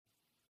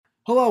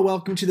Hello,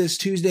 welcome to this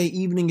Tuesday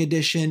evening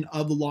edition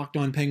of the Locked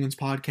On Penguins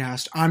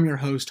podcast. I'm your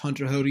host,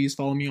 Hunter Hodes.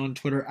 Follow me on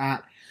Twitter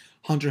at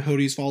Hunter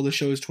Hodes. Follow the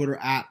show's Twitter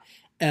at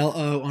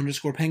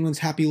LO_Penguins.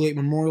 Happy late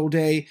Memorial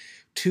Day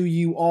to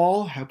you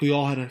all. Hope you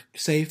all had a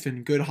safe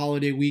and good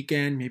holiday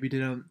weekend. Maybe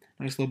did a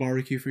nice little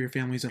barbecue for your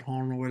families at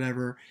home or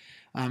whatever,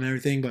 and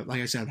everything. But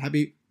like I said,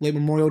 happy late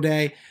Memorial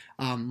Day.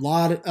 A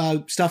lot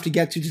of stuff to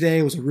get to today.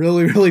 It was a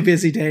really, really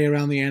busy day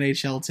around the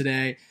NHL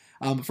today.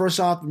 But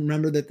first off,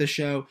 remember that this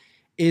show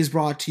is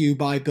brought to you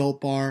by Built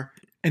Bar,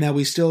 and that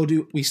we still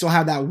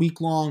have that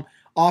week-long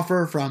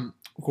offer from,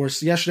 of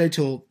course, yesterday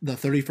till the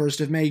 31st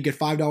of May. You get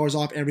 $5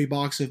 off every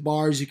box of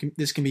bars.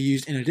 This can be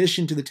used in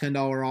addition to the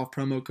 $10 off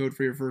promo code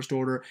for your first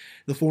order.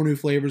 The 4 new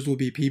flavors will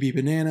be PB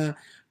Banana,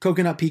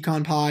 Coconut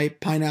Pecan Pie,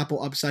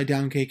 Pineapple Upside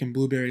Down Cake, and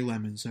Blueberry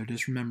Lemon. So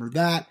just remember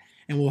that,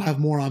 and we'll have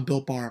more on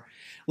Built Bar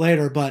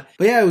later. But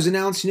yeah, it was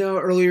announced,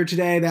 earlier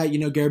today that,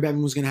 Gary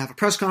Bettman was going to have a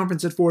press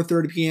conference at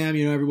 4:30 p.m.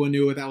 Everyone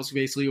knew what that was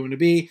basically going to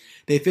be.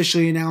 They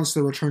officially announced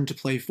the return to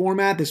play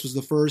format. This was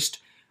the first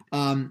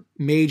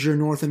major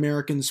North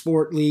American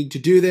sport league to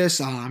do this.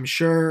 I'm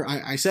sure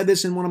I said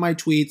this in one of my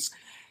tweets.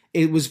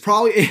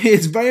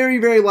 It's very,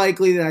 very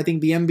likely that I think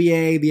the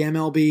NBA, the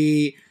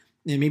MLB,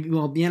 and maybe, the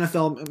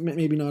NFL,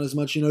 maybe not as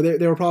much.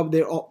 They were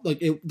probably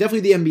definitely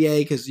the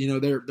NBA, because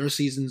their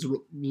seasons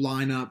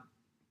line up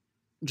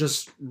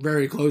just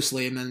very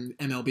closely, and then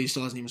MLB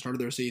still hasn't even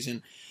started their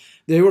season.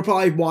 They were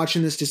probably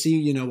watching this to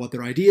see, what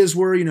their ideas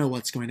were,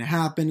 what's going to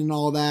happen and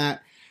all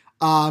that.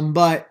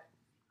 But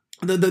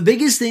the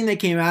biggest thing that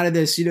came out of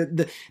this,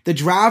 the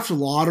draft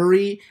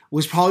lottery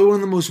was probably one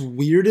of the most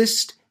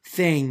weirdest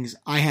things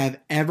I have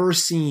ever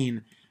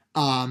seen.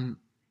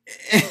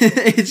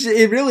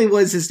 It really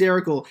was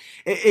hysterical.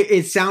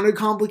 It sounded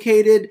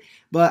complicated,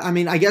 but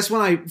I guess when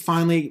I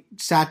finally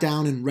sat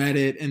down and read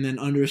it and then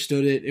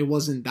understood it, it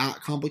wasn't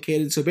that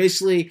complicated. So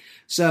basically,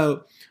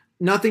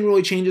 nothing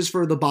really changes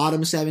for the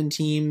bottom 7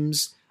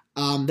 teams.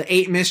 The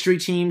 8 mystery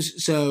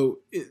teams,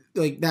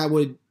 that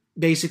would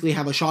basically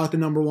have a shot at the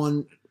number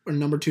 1 or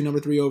number 2, number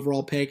 3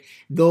 overall pick.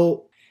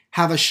 They'll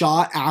have a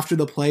shot after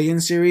the play-in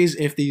series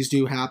if these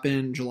do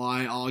happen,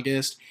 July,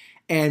 August.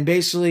 And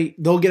basically,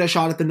 they'll get a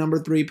shot at the number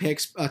 3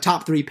 picks,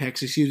 top 3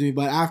 picks,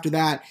 But after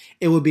that,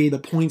 it would be the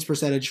points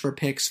percentage for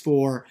picks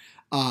 4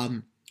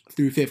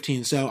 through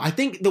 15. So I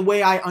think the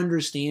way I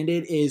understand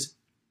it is,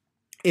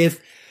 if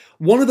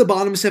one of the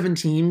bottom 7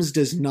 teams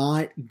does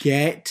not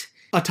get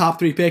a top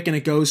 3 pick and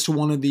it goes to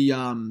one of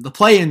the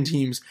play-in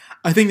teams,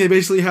 I think they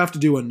basically have to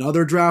do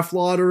another draft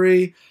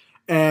lottery.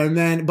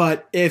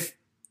 But if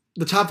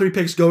the top 3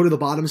 picks go to the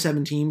bottom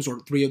 7 teams, or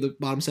 3 of the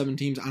bottom 7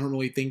 teams, I don't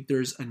really think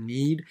there's a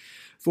need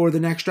for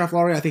the next draft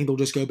lottery. I think they'll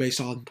just go based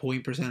on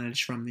point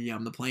percentage from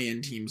the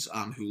play-in teams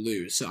who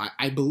lose. So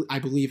I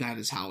believe that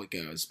is how it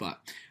goes, but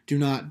do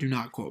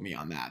not quote me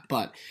on that.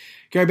 But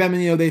Gary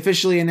Bettman, they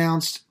officially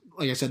announced,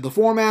 like I said, the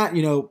format.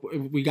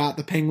 We got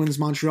the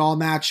Penguins-Montreal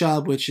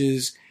matchup, which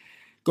is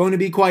going to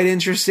be quite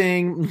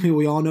interesting.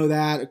 We all know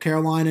that.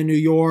 Carolina, New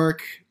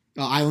York,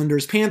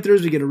 Islanders,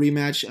 Panthers. We get a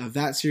rematch of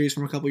that series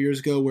from a couple years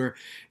ago where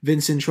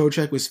Vincent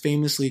Trocheck was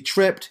famously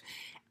tripped,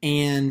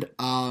 and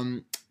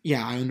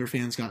Islander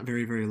fans got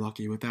very, very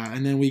lucky with that.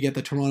 And then we get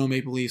the Toronto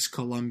Maple Leafs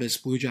Columbus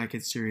Blue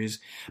Jackets series.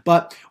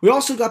 But we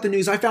also got the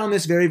news. I found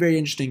this very, very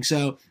interesting.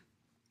 So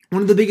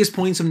one of the biggest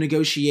points of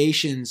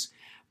negotiations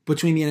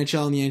between the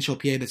NHL and the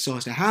NHLPA that still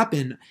has to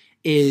happen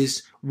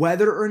is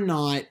whether or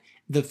not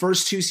the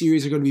first 2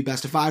 series are going to be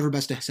best of 5 or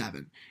best of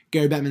 7.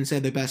 Gary Bettman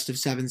said the best of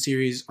 7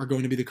 series are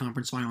going to be the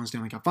conference final and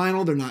Stanley Cup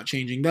final. They're not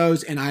changing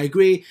those, and I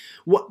agree.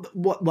 What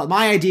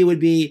my idea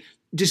would be,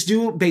 just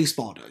do what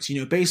baseball does.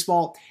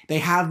 Baseball, they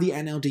have the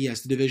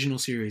NLDS, the divisional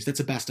series. That's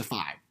a best of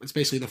 5. It's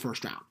basically the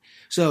first round.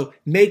 So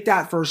make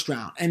that first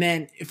round. And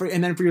then for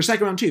your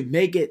second round too,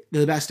 make it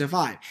the best of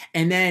 5.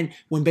 And then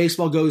when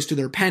baseball goes to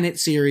their pennant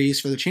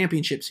series for the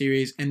championship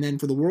series, and then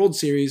for the World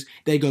Series,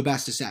 they go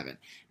best of 7.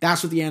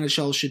 That's what the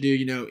NHL should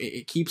do.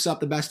 It keeps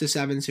up the best of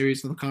 7 series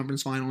for the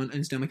conference final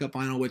and Stanley Cup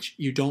final, which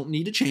you don't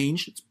need to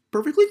change. It's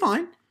perfectly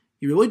fine.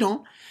 You really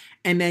don't.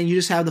 And then you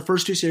just have the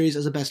first 2 series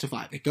as a best of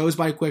 5. It goes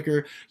by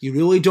quicker. You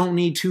really don't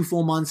need 2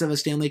 full months of a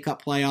Stanley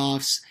Cup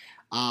playoffs.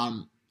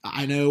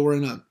 I know we're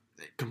in a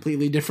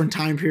completely different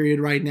time period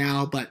right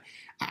now, but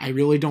I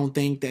really don't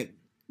think that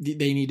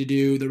they need to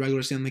do the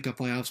regular Stanley Cup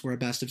playoffs for a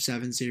best of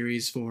 7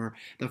 series for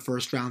the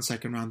first round,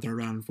 second round, third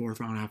round, fourth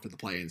round after the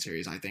play-in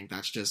series. I think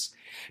that's just,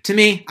 to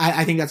me,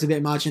 I think that's a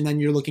bit much. And then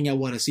you're looking at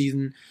a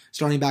season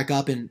starting back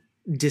up in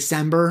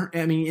December.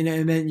 And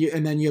then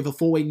you have a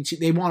full 82.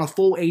 They want a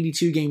full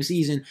 82 game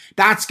season.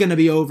 That's going to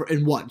be over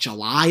in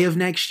July of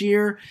next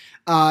year.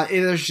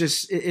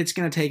 It's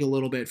going to take a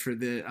little bit for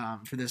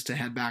this to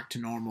head back to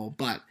normal.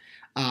 But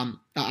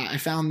I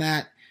found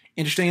that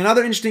interesting.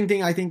 Another interesting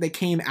thing I think that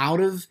came out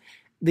of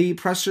the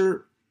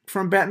presser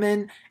from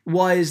Bettman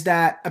was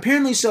that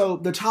apparently, so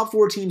the top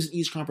 4 teams in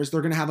each conference, they're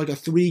going to have like a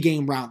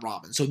 3-game round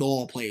robin, so they'll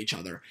all play each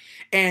other.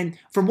 And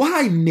from what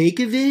I make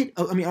of it,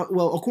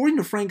 according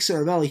to Frank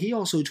Saravelli, he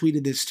also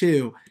tweeted this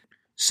too.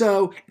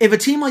 So if a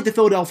team like the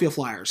Philadelphia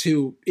Flyers,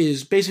 who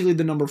is basically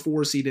the number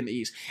 4 seed in the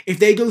East, if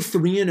they go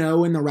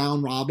 3-0 in the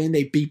round robin,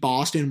 they beat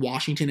Boston,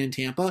 Washington, and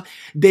Tampa,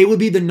 they would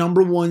be the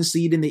number 1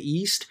 seed in the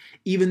East,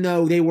 even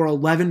though they were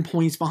 11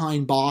 points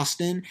behind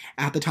Boston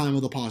at the time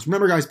of the pause.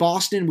 Remember, guys,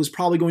 Boston was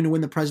probably going to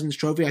win the President's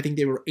Trophy. I think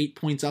they were 8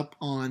 points up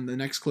on the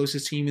next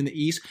closest team in the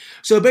East.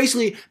 So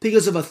basically,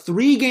 because of a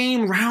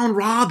 3-game round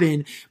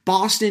robin,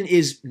 Boston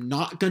is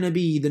not going to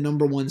be the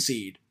number 1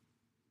 seed.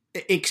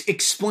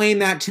 Explain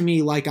that to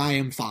me like I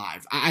am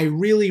 5. I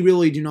really,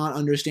 really do not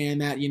understand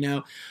that,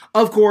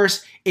 Of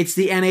course, it's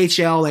the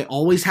NHL. They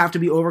always have to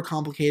be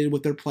overcomplicated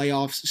with their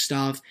playoffs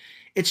stuff.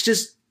 It's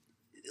just,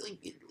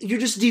 you're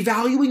just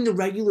devaluing the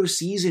regular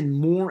season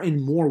more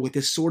and more with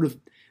this sort of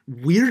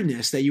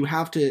weirdness that you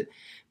have to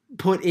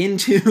put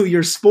into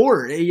your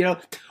sport.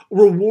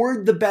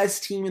 Reward the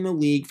best team in the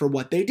league for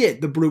what they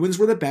did. The Bruins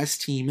were the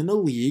best team in the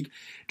league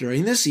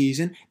during the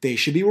season. They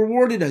should be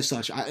rewarded as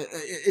such.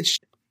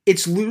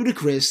 It's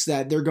ludicrous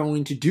that they're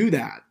going to do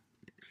that.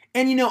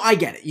 And, I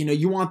get it.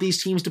 You want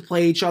these teams to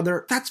play each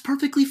other. That's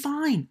perfectly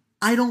fine.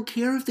 I don't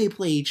care if they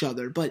play each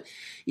other. But,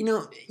 you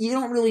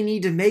don't really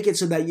need to make it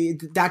so that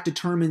that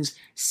determines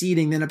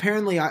seeding. Then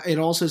apparently it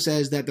also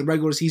says that the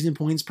regular season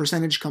points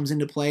percentage comes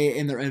into play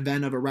in the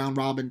event of a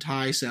round-robin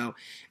tie. So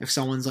if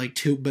someone's like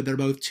 2, but they're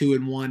both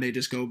 2-1, they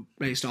just go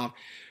based off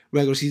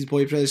regular season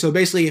points. So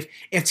basically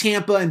if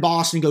Tampa and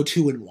Boston go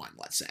 2-1,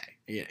 let's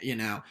say,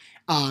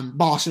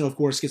 Boston, of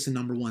course, gets the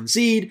number 1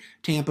 seed.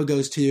 Tampa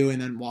goes 2, and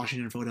then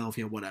Washington,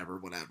 Philadelphia, whatever.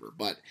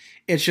 But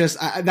it's just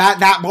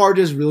that part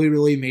just really,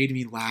 really made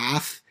me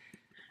laugh.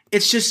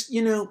 It's just,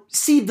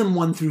 seed them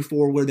 1 through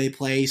 4 where they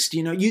placed.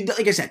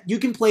 Like I said, you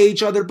can play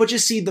each other, but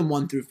just seed them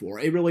 1 through 4.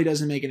 It really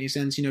doesn't make any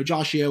sense.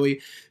 Josh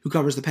Yohe, who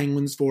covers the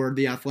Penguins for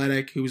The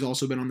Athletic, who's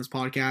also been on this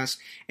podcast,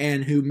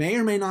 and who may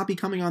or may not be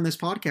coming on this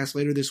podcast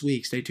later this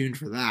week. Stay tuned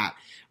for that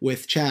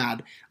with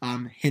Chad.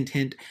 Hint,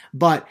 hint.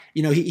 But,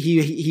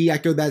 he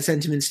echoed that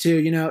sentiments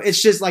too.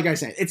 It's just, like I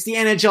said, it's the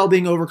NHL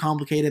being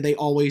overcomplicated. They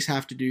always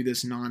have to do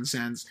this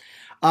nonsense.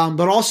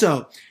 But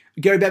also,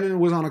 Gary Bettman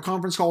was on a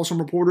conference call with some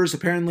reporters.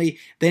 Apparently,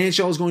 the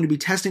NHL is going to be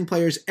testing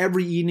players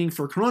every evening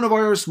for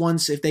coronavirus.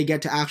 Once, if they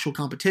get to actual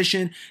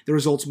competition, the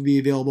results will be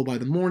available by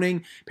the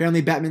morning.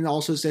 Apparently, Bettman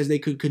also says they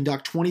could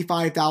conduct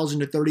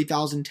 25,000 to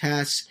 30,000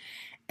 tests.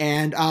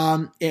 And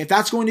if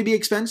that's going to be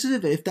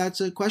expensive, if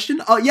that's a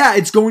question, yeah,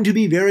 it's going to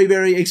be very,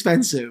 very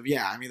expensive.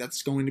 Yeah,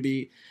 that's going to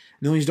be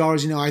millions of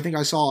dollars. I think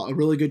I saw a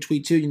really good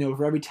tweet too.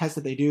 For every test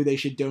that they do, they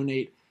should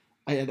donate.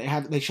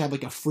 They should have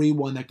like a free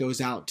one that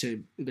goes out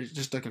to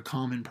just like a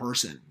common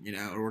person,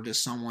 or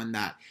just someone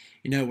that,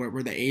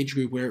 where the age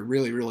group where it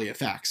really, really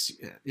affects.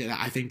 Yeah,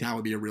 I think that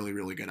would be a really,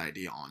 really good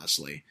idea,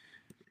 honestly.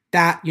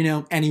 That,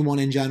 anyone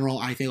in general,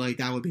 I feel like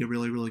that would be a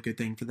really, really good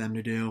thing for them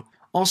to do.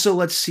 Also,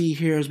 let's see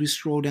here as we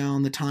scroll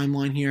down the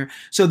timeline here.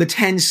 So the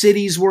 10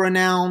 cities were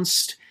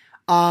announced.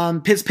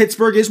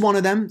 Pittsburgh is one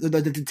of them,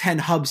 the 10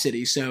 hub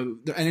cities. So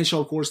the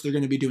NHL, of course, they're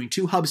going to be doing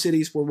 2 hub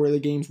cities where the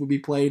games will be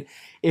played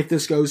if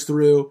this goes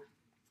through.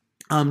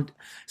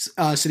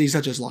 Cities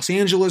such as Los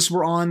Angeles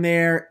were on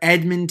there,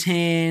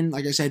 Edmonton,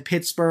 like I said,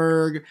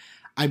 Pittsburgh,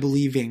 I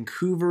believe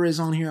Vancouver is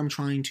on here. I'm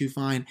trying to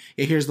find,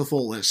 here's the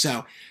full list.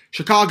 So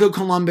Chicago,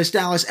 Columbus,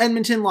 Dallas,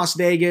 Edmonton, Las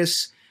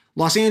Vegas,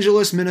 Los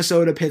Angeles,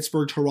 Minnesota,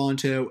 Pittsburgh,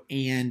 Toronto,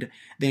 and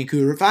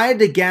Vancouver. If I had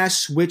to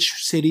guess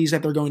which cities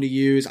that they're going to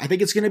use, I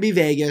think it's going to be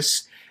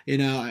Vegas.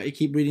 I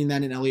keep reading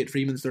that in Elliot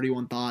Friedman's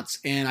 31 Thoughts.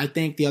 And I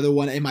think the other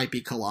one, it might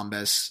be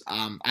Columbus.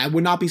 I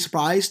would not be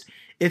surprised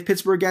if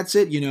Pittsburgh gets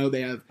it.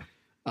 They have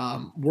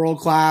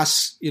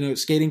world-class,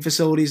 skating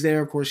facilities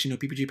there. Of course,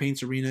 PPG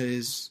Paints Arena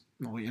is,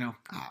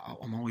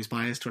 I'm always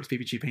biased towards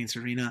PPG Paints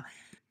Arena.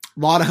 A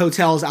lot of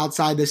hotels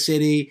outside the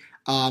city,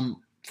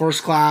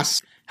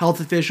 first-class health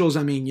officials.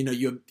 You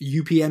have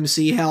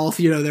UPMC Health,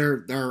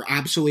 they're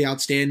absolutely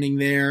outstanding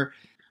there.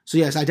 So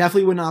yes, I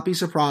definitely would not be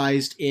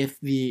surprised if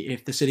the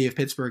city of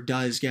Pittsburgh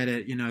does get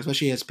it,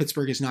 especially as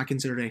Pittsburgh is not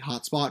considered a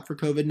hotspot for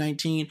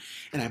COVID-19.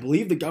 And I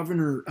believe the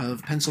governor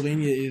of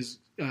Pennsylvania is,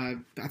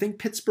 I think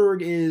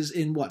Pittsburgh is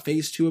in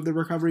phase 2 of the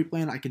recovery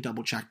plan. I could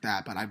double check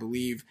that, but I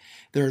believe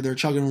they're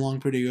chugging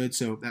along pretty good.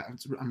 So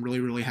I'm really,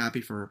 really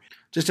happy for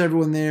just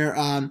everyone there.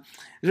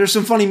 There's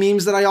some funny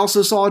memes that I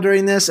also saw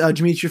during this.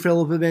 Dmitry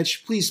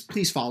Filipovich,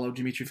 please follow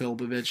Dmitry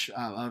Filipovich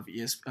of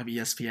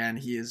ESPN.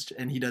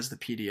 He does the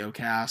PDO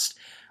cast.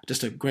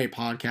 Just a great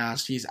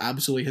podcast. He's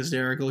absolutely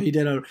hysterical. He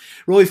did a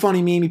really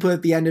funny meme he put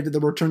at the end of the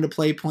return to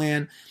play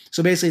plan.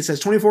 So basically it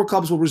says 24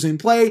 clubs will resume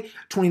play.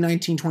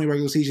 2019-20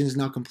 regular season is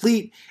now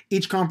complete.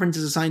 Each conference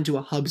is assigned to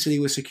a hub city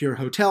with secure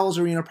hotels,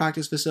 arena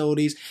practice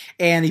facilities.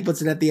 And he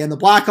puts it at the end. The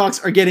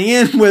Blackhawks are getting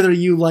in whether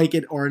you like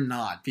it or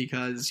not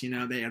because,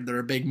 they're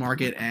a big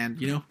market and,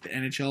 the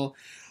NHL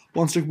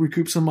wants to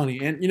recoup some money.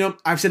 And,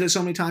 I've said it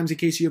so many times in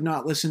case you have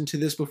not listened to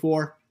this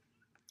before.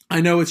 I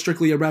know it's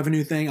strictly a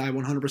revenue thing. I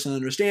 100%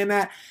 understand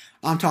that.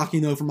 I'm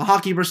talking, though, from a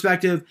hockey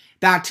perspective.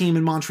 That team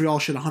in Montreal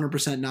should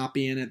 100% not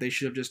be in it. They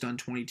should have just done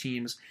 20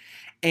 teams.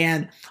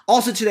 And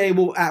also today,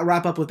 we'll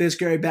wrap up with this.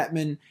 Gary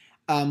Bettman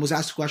was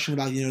asked a question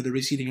about, the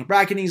reseeding of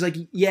bracketing. He's like,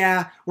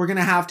 yeah, we're going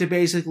to have to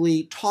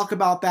basically talk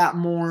about that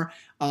more.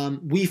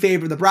 We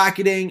favor the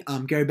bracketing.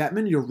 Gary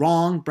Bettman, you're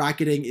wrong.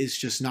 Bracketing is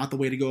just not the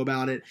way to go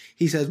about it.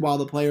 He says, while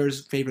the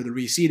players favor the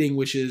reseeding,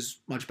 which is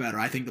much better.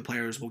 I think the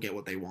players will get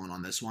what they want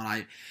on this one.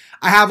 I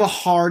have a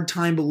hard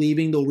time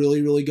believing they'll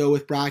really, really go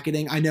with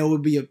bracketing. I know it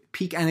would be a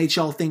peak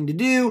NHL thing to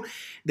do.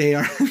 They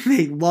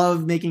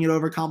love making it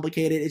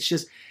overcomplicated. It's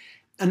just,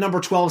 a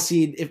number 12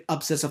 seed, if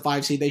upsets a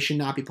 5 seed, they should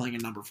not be playing a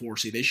number 4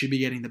 seed. They should be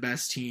getting the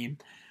best team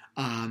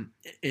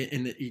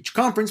in each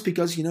conference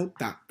because,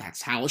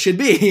 that's how it should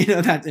be.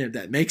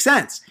 That makes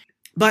sense.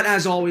 But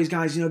as always,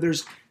 guys,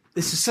 this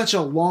is such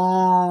a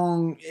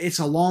long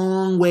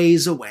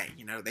ways away.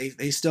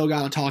 They still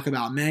got to talk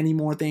about many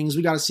more things.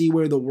 We got to see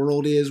where the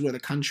world is, where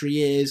the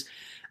country is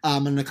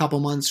in a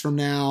couple months from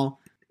now.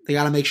 They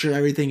got to make sure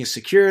everything is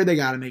secure. They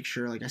got to make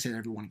sure, like I said,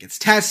 everyone gets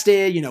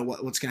tested.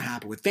 What's going to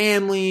happen with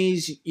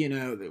families.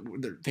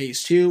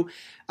 Phase 2.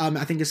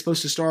 I think it's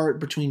supposed to start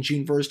between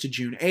June 1st to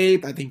June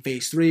 8th. I think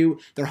phase 3,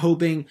 they're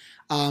hoping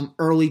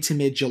early to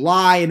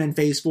mid-July, and then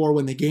phase 4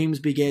 when the games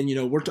begin.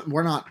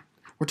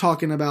 We're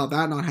talking about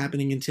that not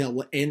happening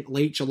until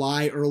late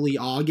July, early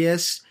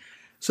August.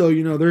 So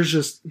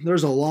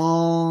there's a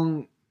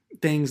long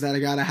things that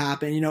got to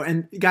happen.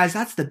 And guys,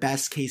 that's the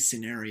best case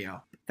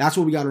scenario. That's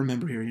what we got to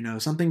remember here.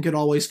 Something could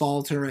always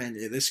falter and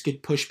this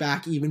could push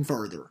back even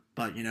further.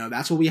 But,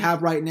 that's what we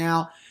have right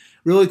now.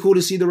 Really cool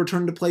to see the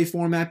return to play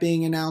format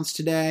being announced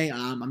today.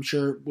 I'm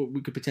sure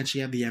we could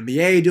potentially have the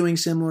NBA doing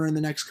similar in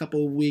the next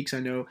couple of weeks.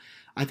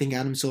 I think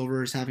Adam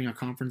Silver is having a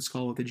conference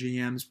call with the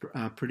GMs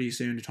pretty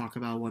soon to talk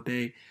about what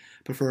they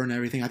prefer and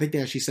everything. I think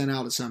they actually sent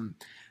out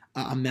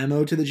a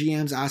memo to the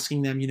GMs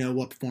asking them,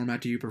 what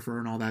format do you prefer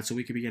and all that. So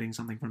we could be getting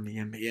something from the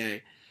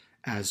NBA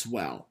as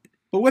well.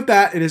 But with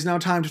that, it is now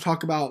time to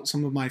talk about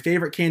some of my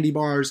favorite candy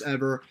bars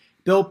ever.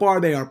 Built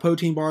Bar, they are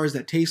protein bars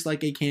that taste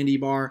like a candy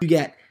bar. You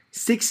get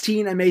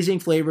 16 amazing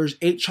flavors,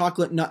 8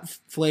 chocolate nut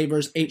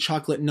flavors, 8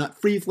 chocolate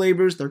nut-free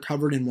flavors. They're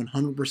covered in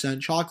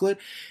 100% chocolate.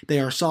 They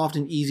are soft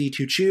and easy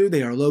to chew.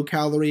 They are low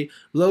calorie,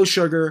 low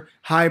sugar,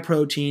 high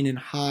protein, and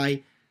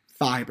high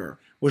fiber.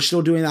 We're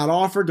still doing that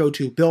offer. Go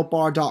to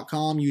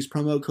BuiltBar.com, use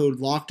promo code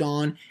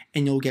LOCKEDON,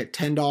 and you'll get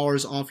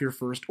 $10 off your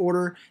first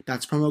order.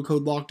 That's promo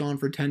code LOCKEDON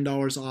for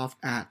 $10 off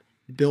at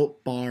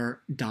BuiltBar.com.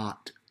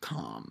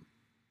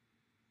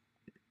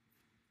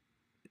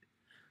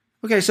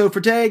 Okay, so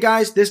for today,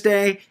 guys, this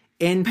day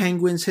in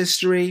Penguins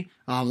history,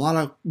 a lot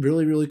of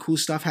really, really cool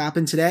stuff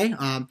happened today.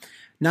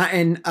 Not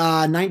in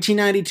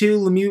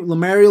 1992,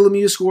 Mario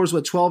Lemieux scores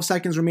with 12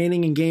 seconds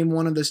remaining in Game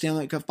 1 of the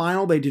Stanley Cup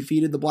Final. They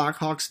defeated the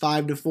Blackhawks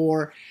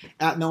 5-4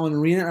 at Mellon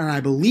Arena, and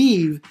I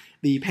believe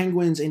the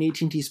Penguins and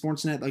AT&T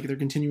Sportsnet, they're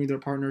continuing their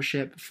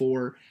partnership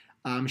for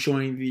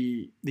showing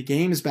the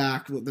games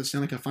back, the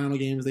Stanley Cup Final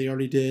games. They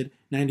already did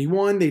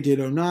 91, they did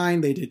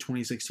 09, they did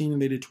 2016,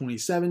 and they did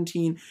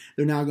 2017.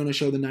 They're now going to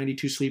show the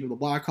 92 sweep of the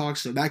Blackhawks.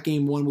 So that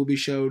Game 1 will be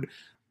shown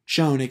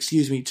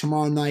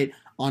tomorrow night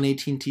on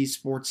AT&T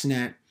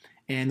Sportsnet.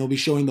 And they'll be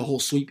showing the whole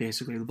sweep,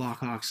 basically, of the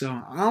Blackhawks. So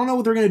I don't know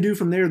what they're going to do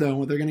from there,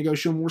 though. They're going to go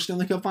show more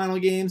Stanley Cup Final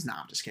games? No,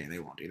 I'm just kidding. They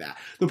won't do that.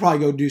 They'll probably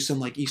go do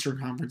some Eastern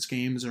Conference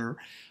games or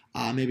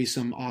maybe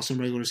some awesome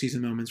regular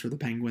season moments for the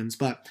Penguins.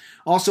 But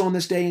also on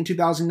this day in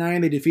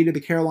 2009, they defeated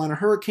the Carolina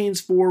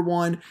Hurricanes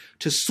 4-1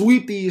 to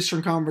sweep the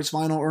Eastern Conference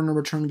Final, earn a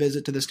return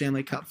visit to the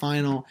Stanley Cup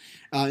Final.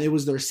 It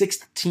was their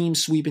 6th team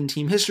sweep in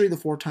team history, the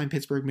 4th time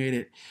Pittsburgh made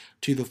it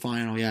to the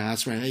final. Yeah,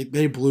 that's right.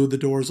 They blew the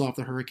doors off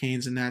the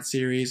Hurricanes in that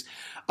series.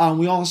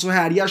 We also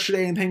had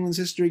yesterday in Penguins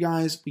history,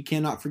 guys. We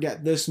cannot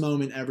forget this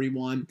moment,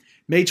 everyone.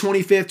 May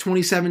 25th,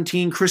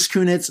 2017, Chris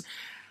Kunitz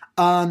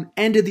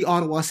ended the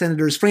Ottawa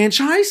Senators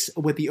franchise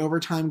with the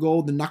overtime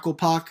goal, the knuckle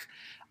puck.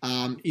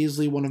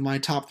 Easily one of my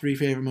top 3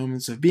 favorite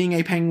moments of being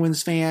a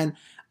Penguins fan.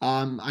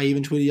 I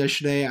even tweeted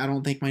yesterday, I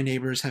don't think my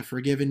neighbors have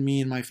forgiven me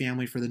and my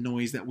family for the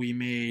noise that we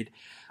made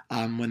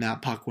when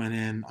that puck went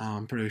in.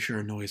 I'm pretty sure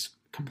a noise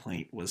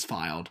complaint was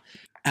filed.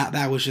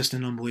 That was just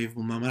an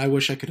unbelievable moment. I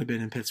wish I could have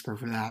been in Pittsburgh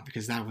for that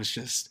because that was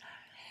just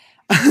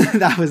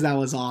that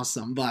was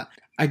awesome. But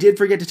I did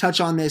forget to touch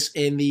on this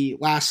in the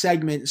last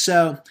segment.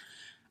 So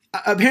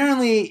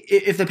apparently,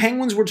 if the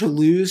Penguins were to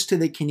lose to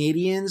the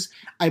Canadiens,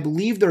 I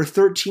believe their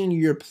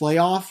 13-year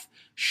playoff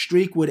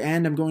streak would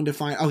end. I'm going to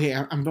find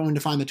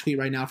the tweet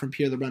right now from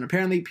Pierre LeBrun.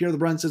 Apparently, Pierre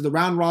LeBrun says the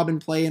round-robin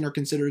play-in are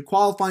considered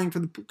qualifying for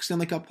the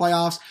Stanley Cup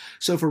playoffs.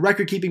 So for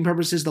record-keeping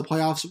purposes, the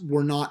playoffs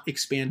were not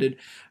expanded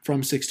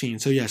from 16.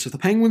 So yes, if the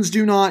Penguins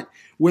do not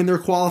win their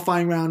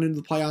qualifying round into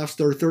the playoffs,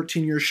 their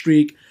 13-year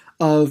streak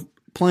of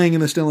playing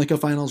in the Stanley Cup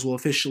Finals will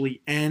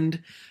officially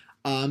end.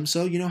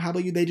 So, how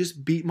about you? They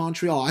just beat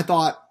Montreal. I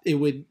thought it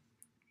would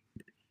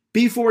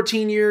be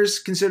 14 years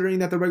considering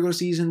that the regular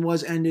season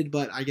was ended,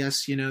 but I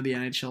guess, the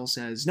NHL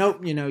says,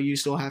 nope, you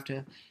still have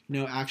to,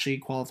 actually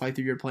qualify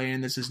through your play-in.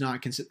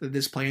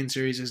 This play-in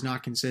series is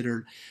not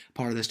considered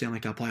part of the Stanley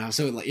Cup playoffs.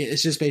 So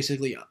it's just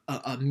basically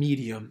a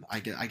medium,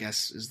 I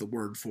guess is the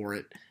word for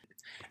it.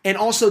 And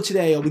also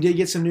today, we did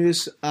get some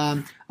news.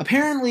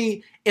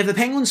 Apparently, if the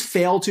Penguins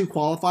fail to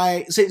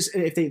qualify, say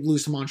if they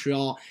lose to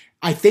Montreal,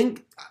 I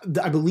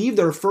believe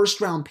their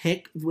first round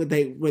pick where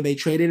they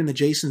traded in the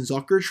Jason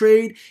Zucker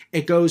trade,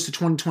 it goes to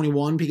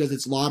 2021 because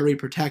it's lottery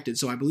protected.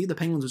 So I believe the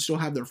Penguins would still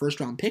have their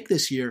first round pick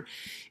this year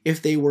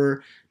if they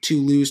were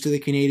to lose to the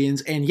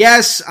Canadiens. And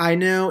yes, I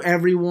know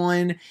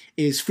everyone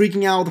is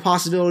freaking out with the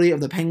possibility of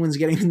the Penguins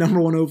getting the number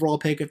 1 overall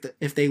pick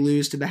if they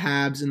lose to the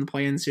Habs in the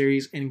play-in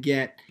series and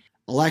get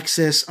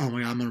Alexis, oh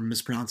my god, I'm going to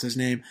mispronounce his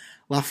name,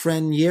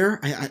 Lafreniere,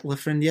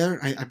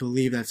 I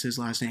believe that's his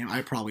last name.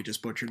 I probably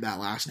just butchered that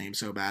last name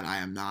so bad. I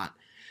am not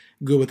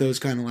good with those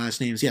kind of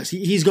last names. Yes,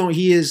 he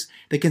is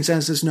the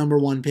consensus number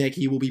 1 pick.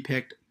 He will be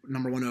picked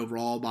number 1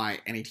 overall by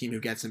any team who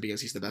gets him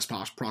because he's the best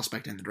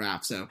prospect in the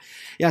draft. So,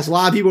 yes, a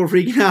lot of people are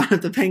freaking out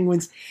if the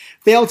Penguins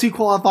fail to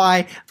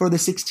qualify for the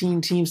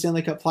 16-team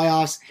Stanley Cup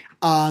playoffs.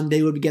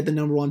 They would get the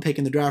number 1 pick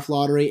in the draft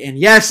lottery. And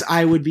yes,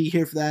 I would be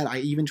here for that. I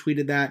even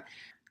tweeted that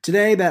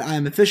today that I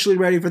am officially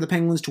ready for the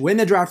Penguins to win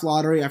the draft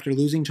lottery after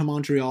losing to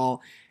Montreal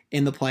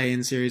in the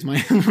play-in series. One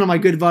of my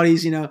good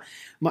buddies,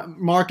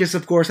 Marcus,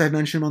 of course, I've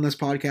mentioned him on this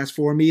podcast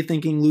for me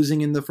thinking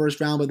losing in the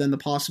first round, but then the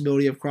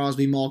possibility of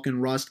Crosby,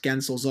 Malkin, Rust,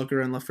 Gensel,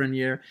 Zucker, and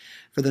Lafreniere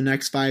for the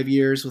next 5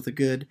 years with a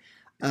good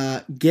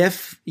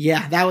GIF.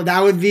 Yeah,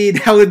 that would be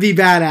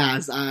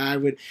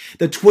badass.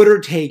 The Twitter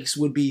takes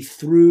would be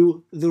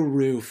through the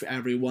roof,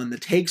 everyone. The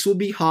takes would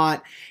be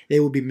hot. They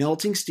would be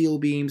melting steel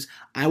beams.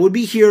 I would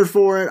be here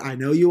for it. I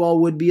know you all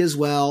would be as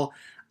well.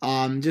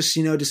 To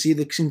see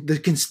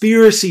the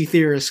conspiracy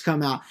theorists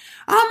come out.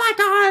 Oh my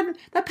God,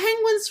 the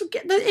Penguins,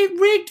 it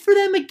rigged for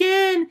them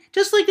again,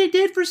 just like they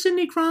did for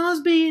Sidney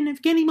Crosby and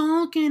Evgeny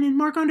Malkin and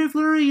Marc-Andre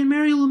Fleury and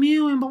Mario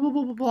Lemieux and blah, blah,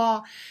 blah, blah,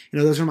 blah.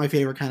 Those are my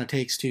favorite kind of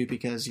takes too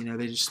because,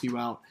 they just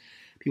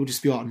people just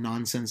spew out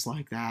nonsense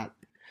like that.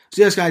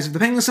 So yes, guys, if the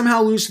Penguins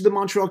somehow lose to the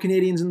Montreal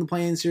Canadiens in the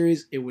play-in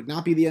series, it would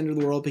not be the end of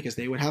the world because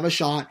they would have a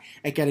shot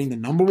at getting the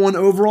number 1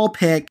 overall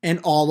pick, and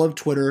all of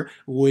Twitter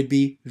would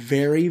be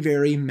very,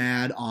 very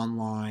mad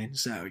online.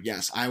 So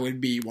yes, I would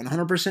be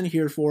 100%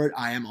 here for it.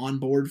 I am on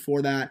board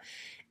for that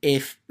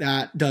if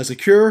that does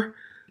occur.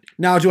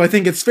 Now, do I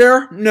think it's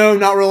fair? No,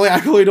 not really. I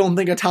really don't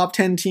think a top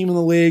 10 team in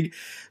the league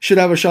should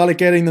have a shot at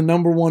getting the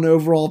number 1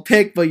 overall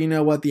pick, but you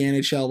know what? The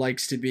NHL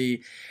likes to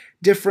be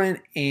different,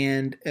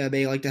 and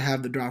they like to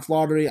have the draft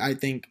lottery. I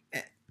think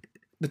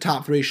the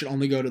top 3 should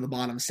only go to the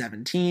bottom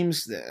 7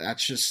 teams.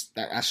 That's just.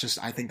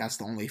 I think that's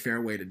the only fair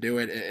way to do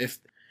it.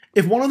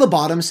 If one of the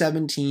bottom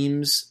 7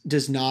 teams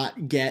does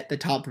not get the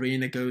top 3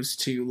 and it goes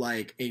to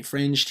like a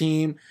fringe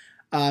team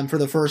for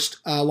the first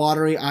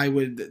lottery,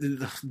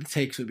 the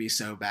takes would be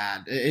so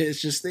bad. It's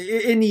just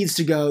it needs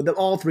to go.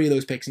 All 3 of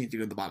those picks need to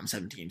go to the bottom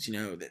 7 teams.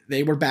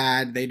 They were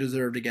bad. They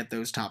deserve to get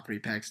those top 3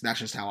 picks. That's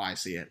just how I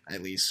see it,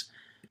 at least.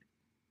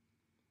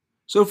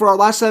 So for our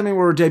last segment,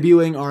 we're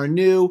debuting our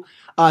new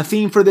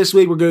theme for this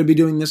week. We're going to be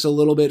doing this a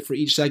little bit for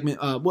each segment.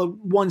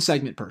 1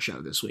 segment per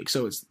show this week.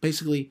 So it's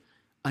basically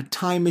a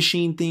time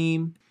machine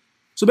theme.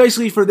 So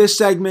basically for this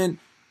segment,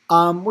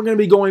 we're going to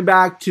be going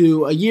back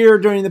to a year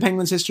during the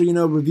Penguins' history,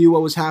 review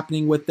what was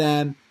happening with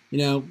them,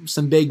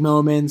 some big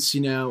moments,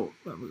 how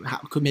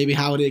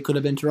it could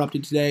have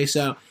interrupted today.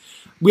 So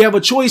we have a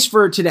choice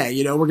for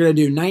today. We're going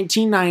to do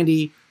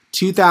 1990,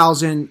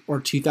 2000, or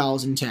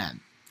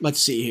 2010. Let's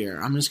see here.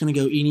 I'm just going to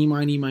go eeny,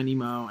 miny, miny,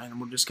 mo,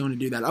 and we're just going to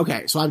do that.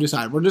 Okay, so I've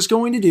decided we're just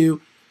going to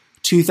do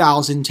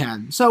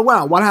 2010. So,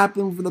 what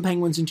happened for the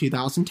Penguins in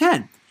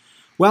 2010?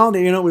 Well,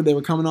 they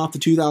were coming off the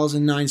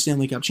 2009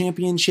 Stanley Cup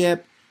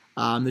Championship.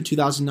 The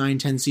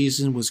 2009-10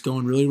 season was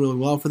going really, really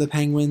well for the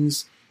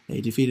Penguins. They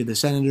defeated the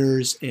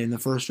Senators in the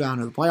first round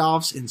of the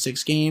playoffs in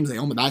 6 games.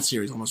 That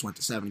series almost went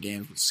to 7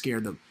 games, which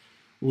scared the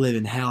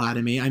living hell out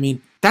of me. I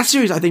mean, that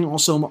series, I think,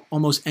 also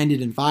almost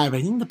ended in 5.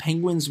 I think the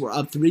Penguins were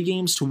up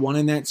 3-1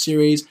 in that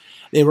series.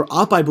 They were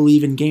up, I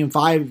believe, in Game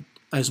 5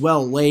 as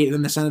well late, and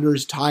then the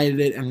Senators tied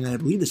it, and then I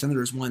believe the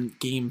Senators won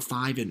Game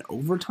 5 in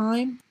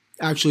overtime.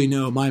 Actually,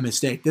 no, my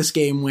mistake. This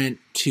game went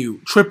to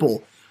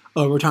triple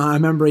overtime. I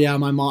remember,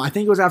 my mom, I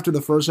think it was after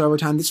the first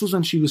overtime. This was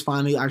when she was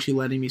finally actually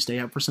letting me stay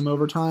up for some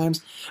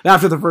overtimes.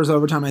 After the first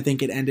overtime, I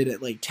think it ended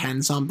at like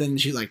 10-something.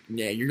 She's like,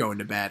 yeah, you're going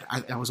to bed.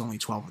 I was only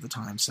 12 at the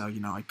time, so,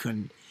 I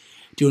couldn't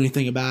do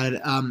anything about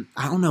it. I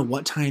don't know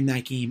what time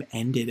that game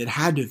ended. It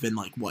had to have been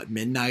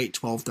midnight,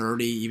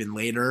 12:30, even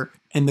later.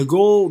 And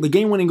the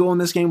game-winning goal in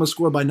this game was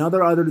scored by none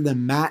other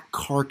than Matt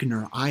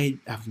Carkner. I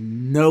have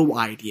no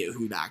idea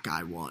who that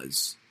guy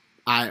was.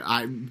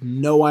 I have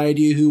no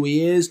idea who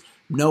he is.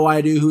 No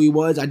idea who he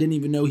was. I didn't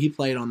even know he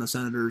played on the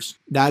Senators.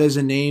 That is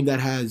a name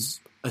that has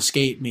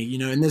escaped me.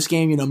 In this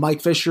game,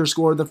 Mike Fisher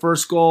scored the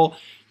first goal.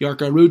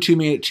 Jarkko Ruutu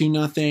made it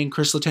 2-0.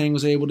 Chris Letang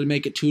was able to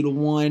make it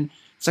 2-1.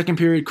 Second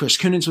period, Chris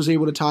Kunitz was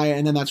able to tie it.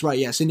 And then that's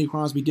right, Sidney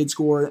Crosby did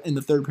score in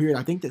the third period.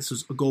 I think this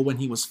was a goal when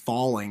he was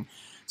falling.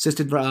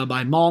 assisted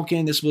by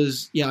Malkin. This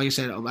was, like I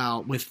said,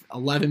 about with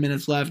 11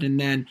 minutes left, and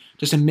then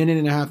just a minute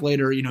and a half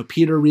later,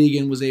 Peter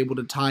Regan was able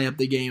to tie up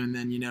the game, and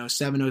then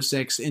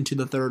 7:06 into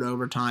the third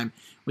overtime,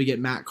 we get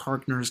Matt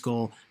Carkner's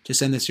goal to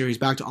send the series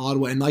back to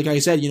Ottawa. And like I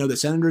said, the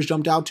Senators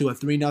jumped out to a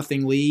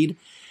 3-0 lead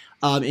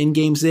in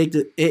Game 6.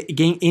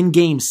 In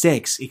Game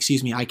 6,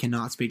 excuse me, I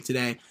cannot speak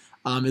today.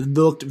 It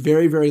looked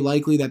very, very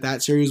likely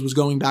that series was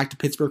going back to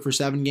Pittsburgh for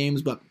 7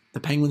 games, but the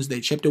Penguins,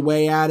 they chipped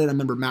away at it. I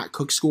remember Matt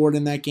Cook scored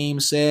in that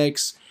Game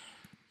 6.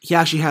 He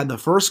actually had the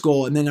first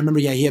goal, and then I remember,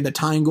 he had the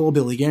tying goal.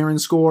 Billy Guerin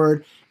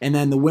scored, and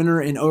then the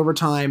winner in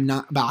overtime,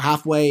 not about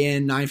halfway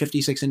in,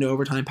 9:56 into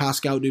overtime,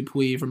 Pascal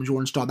Dupuis from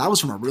Jordan Staal. That was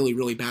from a really,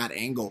 really bad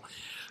angle.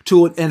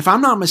 And if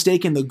I'm not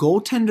mistaken, the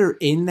goaltender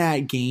in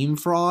that game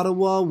for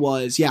Ottawa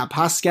was,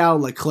 Pascal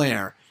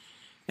Leclerc.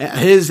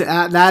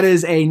 That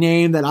is a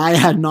name that I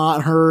had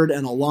not heard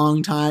in a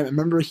long time. I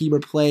remember he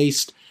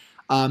replaced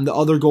the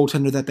other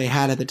goaltender that they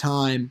had at the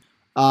time.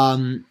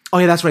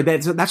 That's right.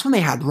 That's when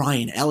they had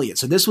Ryan Elliott.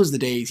 So this was the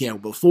days,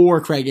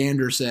 before Craig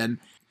Anderson.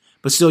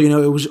 But still,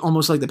 it was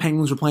almost like the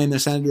Penguins were playing the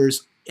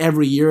Senators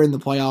every year in the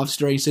playoffs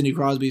during Sidney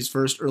Crosby's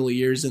first early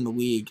years in the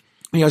league.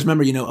 You guys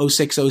remember,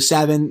 06,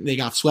 07, they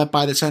got swept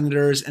by the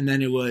Senators, and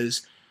then it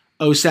was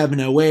 07,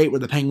 08 where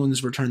the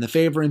Penguins returned the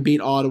favor and beat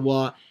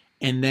Ottawa.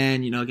 And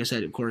then, like I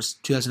said, of course,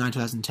 2009,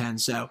 2010.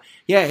 So,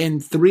 in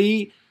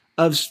 3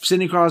 of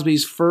Sidney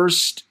Crosby's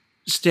first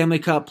Stanley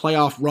Cup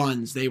playoff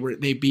runs, they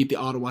beat the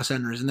Ottawa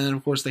Senators. And then,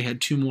 of course, they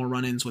had 2 more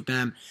run-ins with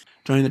them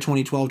during the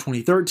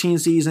 2012-2013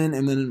 season.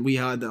 And then we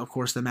had, of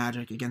course, the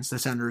Magic against the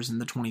Senators in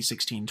the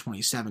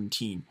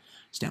 2016-2017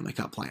 Stanley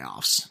Cup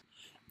playoffs.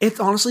 It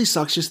honestly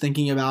sucks just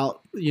thinking about,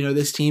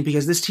 this team,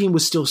 because this team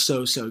was still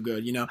so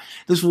good.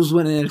 This was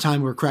when at a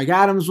time where Craig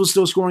Adams was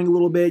still scoring a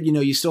little bit.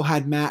 You still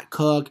had Matt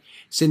Cook,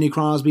 Sidney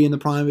Crosby in the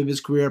prime of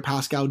his career.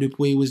 Pascal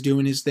Dupuis was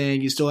doing his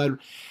thing. You still had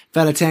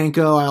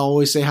Fedotenko. I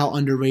always say how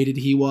underrated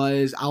he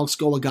was. Alex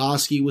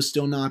Goligoski was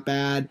still not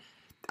bad.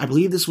 I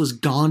believe this was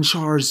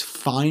Gonchar's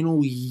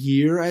final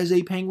year as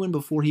a Penguin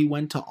before he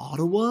went to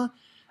Ottawa.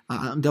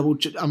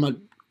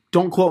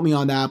 Don't quote me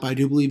on that, but I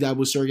do believe that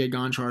was Sergei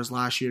Gonchar's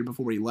last year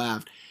before he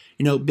left.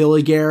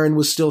 Billy Guerin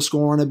was still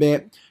scoring a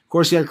bit. Of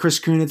course, you had Chris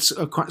Kunitz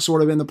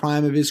sort of in the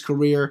prime of his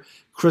career.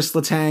 Chris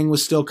Letang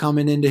was still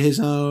coming into his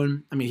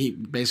own. I mean, he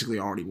basically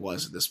already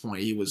was at this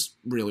point. He was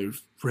really,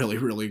 really,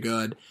 really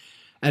good.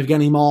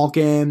 Evgeny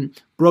Malkin.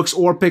 Brooks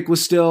Orpik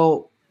was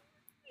still,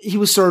 he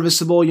was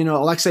serviceable.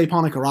 Alexei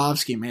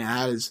Ponikarovsky,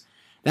 man,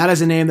 that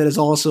is a name that has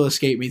also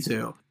escaped me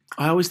too.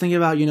 I always think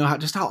about,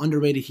 how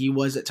underrated he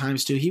was at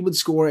times too. He would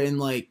score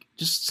in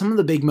just some of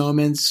the big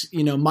moments,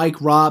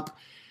 Mike Rupp,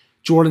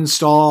 Jordan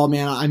Staal,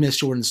 man, I miss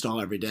Jordan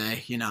Staal every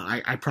day.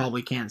 I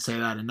probably can't say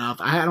that enough.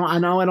 I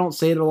know I don't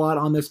say it a lot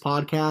on this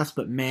podcast,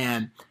 but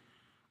man,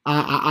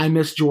 I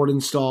miss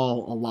Jordan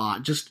Staal a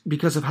lot just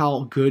because of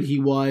how good he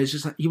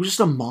was. He was just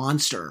a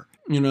monster.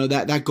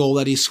 That goal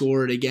that he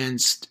scored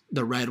against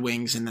the Red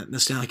Wings in the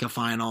Stanley Cup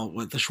final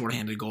with the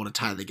shorthanded goal to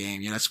tie the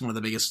game. That's one of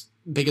the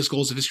biggest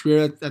goals of his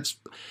career. That's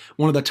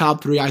one of the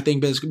top 3, I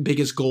think,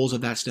 biggest goals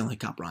of that Stanley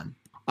Cup run.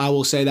 I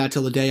will say that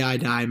till the day I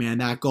die, man.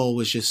 That goal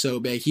was just so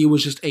big. He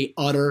was just a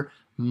utter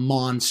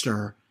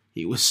monster.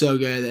 He was so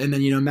good. And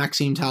then,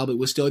 Maxime Talbot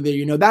was still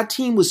there. That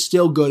team was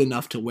still good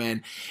enough to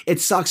win.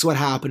 It sucks what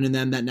happened in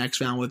them that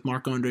next round with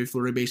Marc-Andre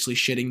Fleury basically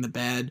shitting the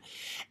bed.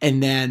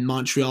 And then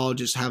Montreal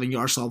just having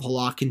Yaroslav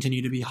Halak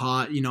continue to be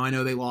hot. I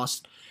know they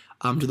lost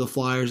to the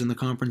Flyers in the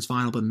conference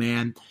final, but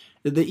man,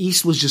 the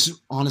East was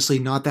just honestly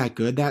not that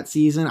good that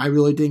season. I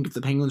really think if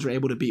the Penguins were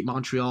able to beat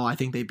Montreal, I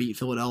think they beat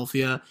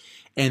Philadelphia.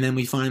 And then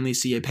we finally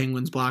see a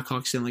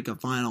Penguins-Blackhawks Stanley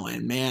Cup final.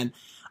 And man,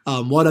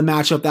 what a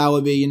matchup that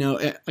would be.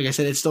 Like I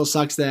said, it still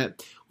sucks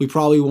that we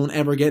probably won't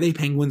ever get a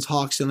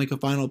Penguins-Hawks Stanley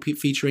Cup final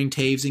featuring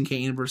Taves and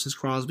Kane versus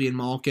Crosby and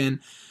Malkin.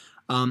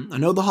 I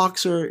know the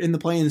Hawks are in the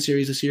play-in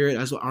series this year,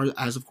 as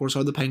of course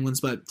are the Penguins,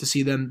 but to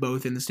see them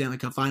both in the Stanley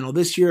Cup final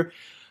this year,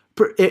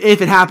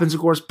 if it happens, of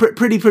course,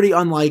 pretty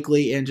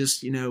unlikely, and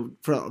just,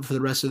 for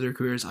the rest of their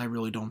careers, I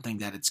really don't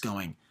think that it's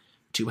going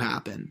to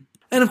happen.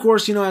 And of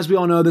course, as we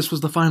all know, this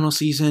was the final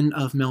season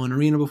of Mellon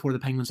Arena before the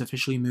Penguins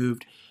officially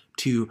moved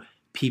to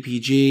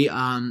PPG.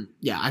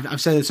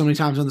 I've said it so many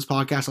times on this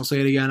podcast, I'll say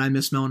it again, I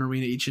miss Mellon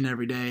Arena each and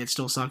every day. It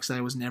still sucks that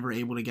I was never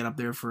able to get up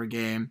there for a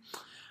game.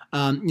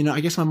 I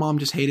guess my mom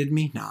just hated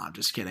me. No, I'm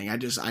just kidding. I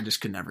just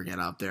could never get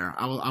up there.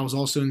 I was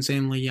also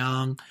insanely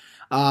young.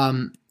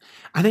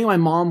 I think my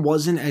mom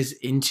wasn't as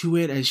into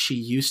it as she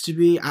used to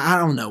be. I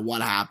don't know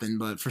what happened,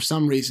 but for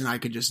some reason I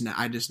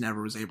just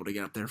never was able to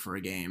get up there for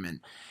a game. And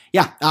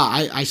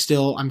I'm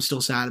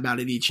still sad about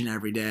it each and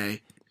every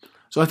day.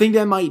 So I think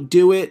that might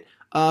do it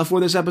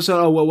for this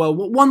episode.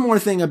 One more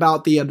thing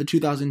about the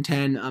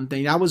 2010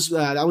 thing. That was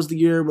the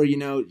year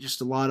where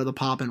just a lot of the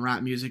pop and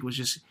rap music was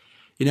just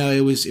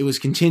it was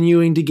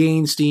continuing to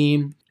gain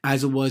steam,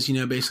 as it was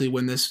basically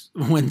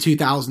when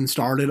 2000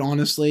 started.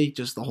 Honestly,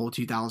 just the whole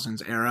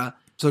 2000s era.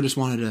 So I just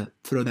wanted to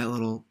throw that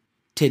little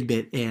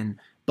tidbit in.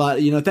 But,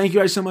 thank you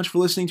guys so much for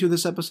listening to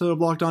this episode of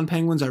Locked On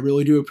Penguins. I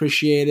really do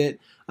appreciate it.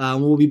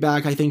 We'll be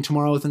back, I think,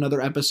 tomorrow with another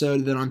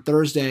episode. Then on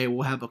Thursday,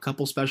 we'll have a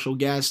couple special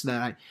guests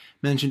that I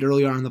mentioned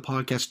earlier on the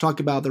podcast to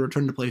talk about the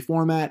return to play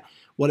format,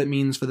 what it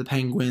means for the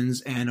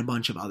Penguins, and a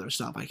bunch of other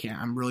stuff.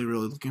 I'm really,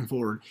 really looking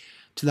forward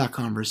to that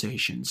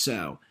conversation.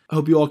 So I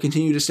hope you all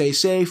continue to stay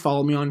safe.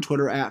 Follow me on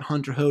Twitter at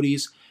Hunter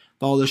Hodes.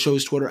 Follow the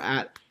show's Twitter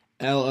at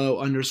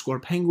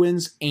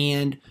LO_Penguins.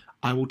 And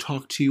I will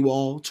talk to you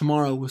all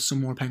tomorrow with some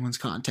more Penguins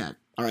content.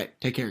 All right,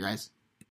 take care, guys.